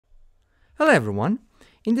Hello everyone.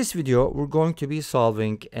 In this video, we're going to be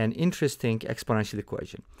solving an interesting exponential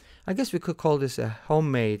equation. I guess we could call this a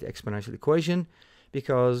homemade exponential equation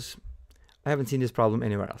because I haven't seen this problem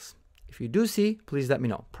anywhere else. If you do see, please let me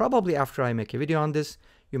know. Probably after I make a video on this,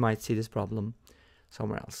 you might see this problem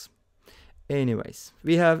somewhere else. Anyways,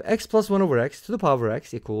 we have x plus 1 over x to the power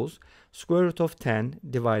x equals square root of 10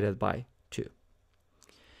 divided by 2.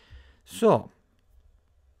 So,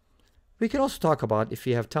 we can also talk about, if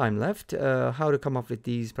we have time left, how to come up with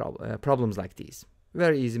these problems like these.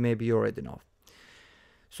 Very easy, maybe you already know.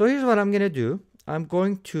 So here's what I'm going to do. I'm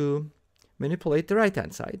going to manipulate the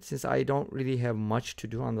right-hand side, since I don't really have much to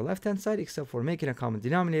do on the left-hand side, except for making a common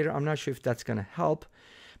denominator. I'm not sure if that's going to help,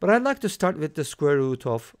 but I'd like to start with the square root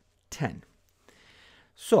of 10.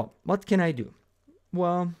 So what can I do?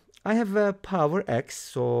 Well, I have a power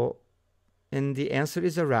x, and the answer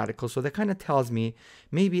is a radical, so that kind of tells me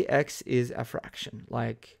maybe x is a fraction,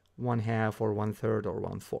 like 1/2 or 1/3 or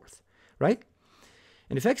 1/4, right?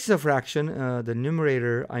 And if x is a fraction, the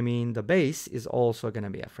numerator, the base, is also going to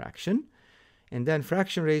be a fraction. And then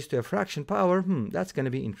fraction raised to a fraction power, that's going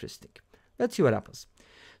to be interesting. Let's see what happens.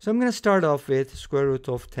 So I'm going to start off with square root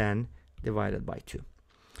of 10 divided by 2.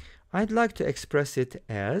 I'd like to express it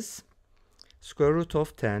as square root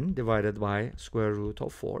of 10 divided by square root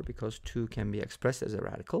of 4, because 2 can be expressed as a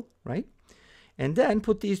radical, right? And then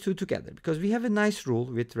put these two together, because we have a nice rule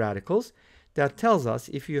with radicals that tells us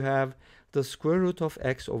if you have the square root of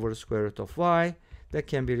x over the square root of y, that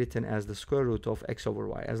can be written as the square root of x over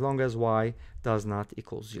y, as long as y does not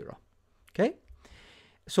equal 0. Okay?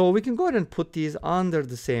 So we can go ahead and put these under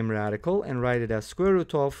the same radical and write it as square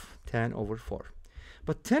root of 10 over 4.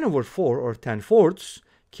 But 10 over 4, or 10/4,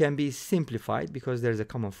 can be simplified because there's a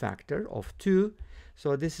common factor of 2.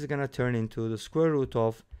 So this is going to turn into the square root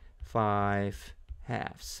of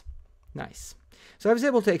 5/2. Nice. So I was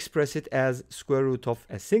able to express it as square root of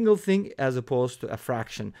a single thing as opposed to a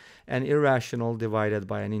fraction, an irrational divided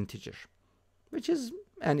by an integer, which is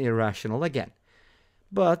an irrational again.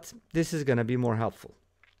 But this is going to be more helpful.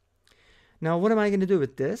 Now, what am I going to do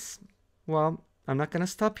with this? Well, I'm not going to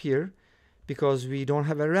stop here, because we don't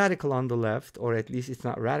have a radical on the left, or at least it's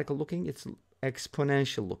not radical looking, it's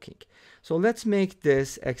exponential looking. So let's make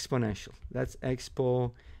this exponential. Let's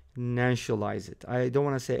exponentialize it. I don't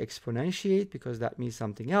want to say exponentiate because that means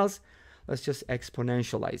something else. Let's just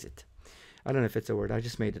exponentialize it. I don't know if it's a word, I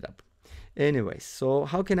just made it up. Anyways, so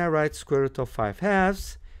how can I write square root of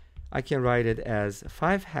 5/2? I can write it as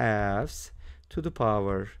 5/2 to the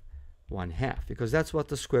power 1/2, because that's what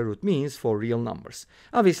the square root means for real numbers.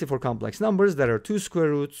 Obviously, for complex numbers, there are 2 square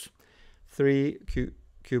roots, 3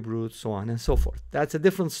 cube roots, so on and so forth. That's a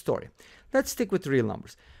different story. Let's stick with real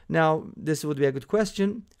numbers. Now, this would be a good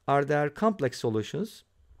question. Are there complex solutions?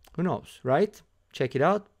 Who knows, right? Check it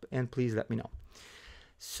out, and please let me know.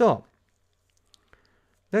 So,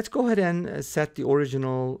 let's go ahead and set the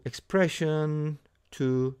original expression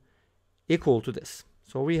to equal to this.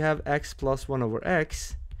 So we have x plus 1 over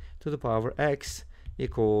x to the power x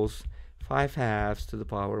equals 5/2 to the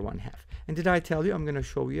power 1/2. And did I tell you I'm going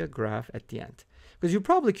to show you a graph at the end? Because you're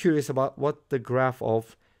probably curious about what the graph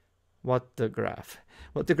of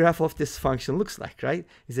this function looks like, right?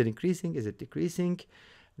 Is it increasing? Is it decreasing?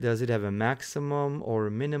 Does it have a maximum or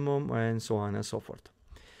a minimum, and so on and so forth?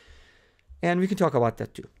 And we can talk about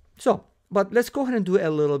that too. So, but let's go ahead and do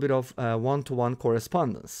a little bit of one-to-one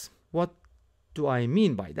correspondence. What do I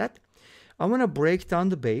mean by that? I want to break down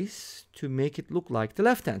the base to make it look like the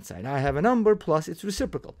left-hand side. I have a number plus its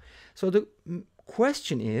reciprocal. So the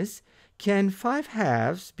question is, can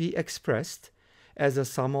 5/2 be expressed as a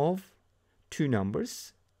sum of 2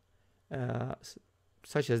 numbers,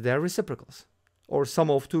 such as their reciprocals, or sum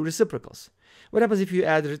of 2 reciprocals? What happens if you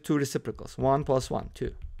add 2 reciprocals? 1 plus 1,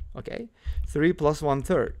 2. Okay. 3 plus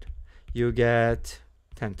 1/3. You get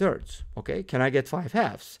 10/3. Okay. Can I get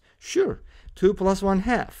 5/2? Sure. 2 plus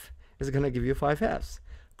 1/2 is going to give you 5/2.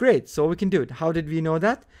 Great, so we can do it. How did we know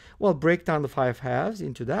that? Well, break down the 5/2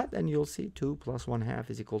 into that, and you'll see 2 plus 1/2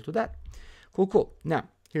 is equal to that. Cool, cool. Now,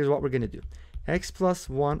 here's what we're going to do. X plus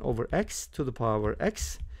 1 over x to the power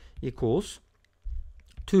x equals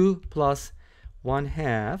 2 plus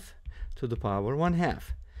 1/2 to the power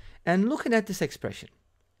 1/2. And looking at this expression,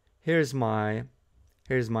 here's my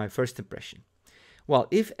first impression. Well,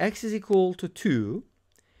 if x is equal to 2,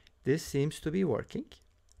 this seems to be working.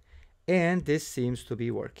 And this seems to be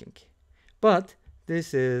working. But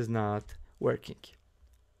this is not working.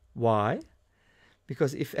 Why?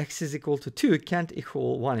 Because if x is equal to 2, it can't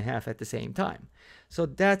equal 1/2 at the same time. So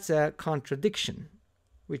that's a contradiction,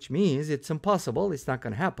 which means it's impossible. It's not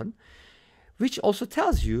going to happen. which also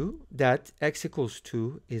tells you that x equals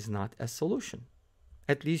 2 is not a solution.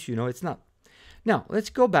 At least you know it's not. Now,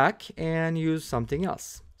 let's go back and use something else.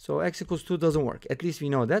 So x equals 2 doesn't work. At least we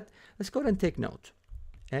know that. Let's go ahead and take note.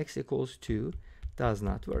 X equals 2 does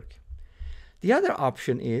not work. The other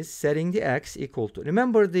option is setting the x equal to,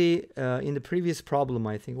 remember the in the previous problem,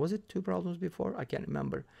 I think, was it 2 problems before? I can't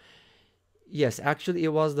remember. Yes, actually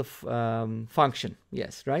it was the function.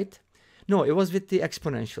 Yes, right? No, it was with the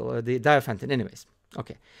exponential, the Diophantine. Anyways,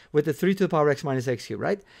 okay. With the 3 to the power x minus x cubed,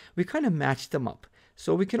 right? We kind of matched them up. So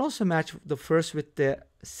we can also match the first with the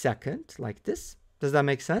second, like this. Does that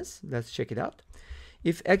make sense? Let's check it out.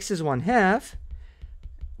 If x is 1/2,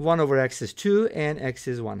 1 over x is 2, and x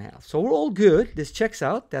is 1/2. So we're all good. This checks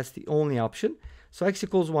out. That's the only option. So x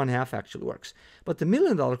equals 1/2 actually works. But the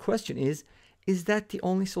million-dollar question is that the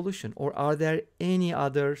only solution, or are there any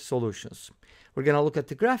other solutions? We're going to look at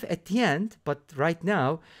the graph at the end, but right now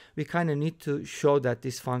we kind of need to show that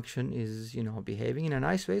this function is, behaving in a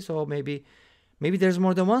nice way. So maybe there's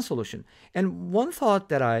more than one solution. And one thought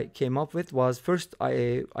that I came up with was, first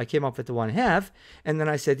I came up with the 1/2, and then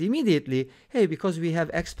I said immediately, hey, because we have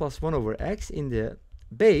x plus 1 over x in the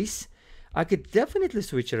base, I could definitely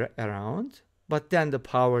switch it around, but then the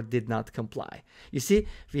power did not comply. You see,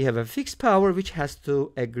 we have a fixed power which has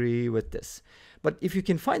to agree with this. But if you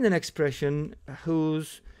can find an expression whose,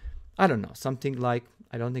 I don't know, something like,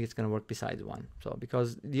 I don't think it's going to work besides 1. So because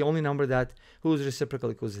the only number that whose reciprocal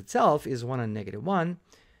equals itself is 1 and -1.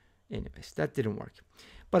 Anyways, that didn't work.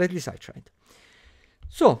 But at least I tried.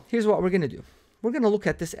 So here's what we're going to do. We're going to look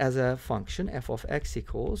at this as a function, f of x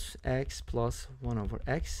equals x plus 1 over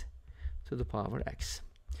x to the power x.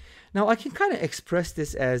 Now I can kind of express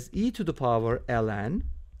this as e to the power ln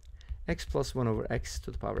x plus 1 over x to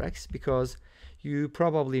the power x, because you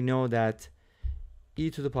probably know that e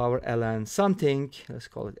to the power ln something, let's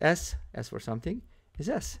call it s for something, is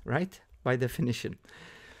s, right? By definition.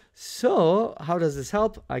 So how does this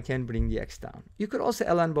help? I can bring the x down. You could also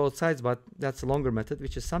ln both sides, but that's a longer method,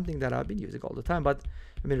 which is something that I've been using all the time. But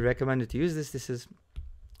I mean, recommended to use this. This is,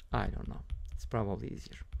 I don't know, it's probably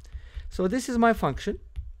easier. So this is my function,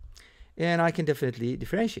 and I can definitely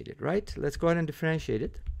differentiate it, right? Let's go ahead and differentiate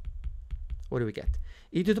it. What do we get?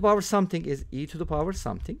 E to the power something is e to the power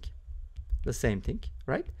something, the same thing,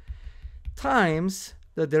 right? Times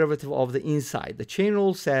the derivative of the inside. The chain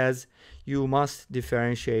rule says you must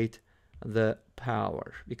differentiate the power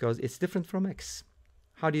because it's different from x.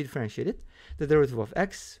 How do you differentiate it? The derivative of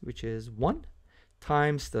x, which is 1,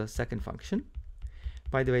 times the second function.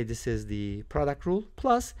 By the way, this is the product rule,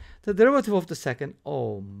 plus the derivative of the second.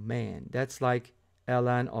 Oh man, that's like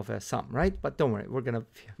ln of a sum, right? But don't worry, we're gonna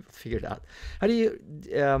figure it out. How do you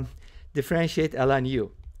differentiate ln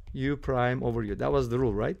u? U prime over u. That was the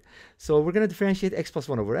rule, right? So we're going to differentiate x plus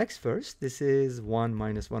 1 over x first. This is 1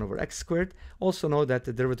 minus 1 over x squared. Also know that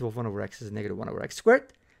the derivative of 1 over x is negative 1 over x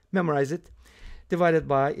squared. Memorize it. Divided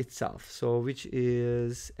by itself. So which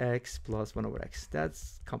is x plus 1 over x.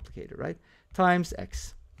 That's complicated, right? Times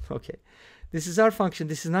x. Okay. This is our function.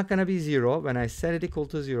 This is not going to be 0. When I set it equal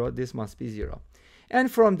to 0, this must be 0.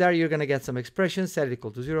 And from there, you're going to get some expressions. Set it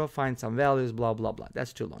equal to 0. Find some values. Blah, blah, blah.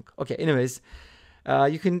 That's too long. Okay. Anyways.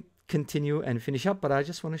 You can continue and finish up, but I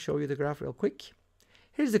just want to show you the graph real quick.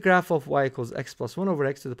 Here's the graph of y equals x plus 1 over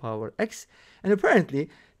x to the power x. And apparently,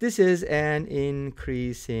 this is an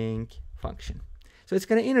increasing function. So it's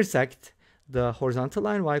going to intersect the horizontal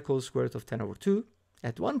line y equals square root of 10 over 2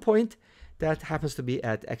 at one point. That happens to be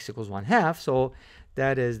at x equals 1/2. So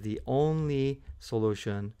that is the only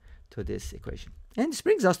solution to this equation. And this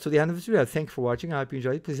brings us to the end of this video. Thank you for watching. I hope you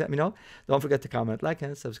enjoyed it. Please let me know. Don't forget to comment, like,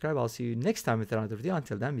 and subscribe. I'll see you next time with another video.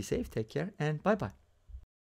 Until then, be safe, take care, and bye-bye.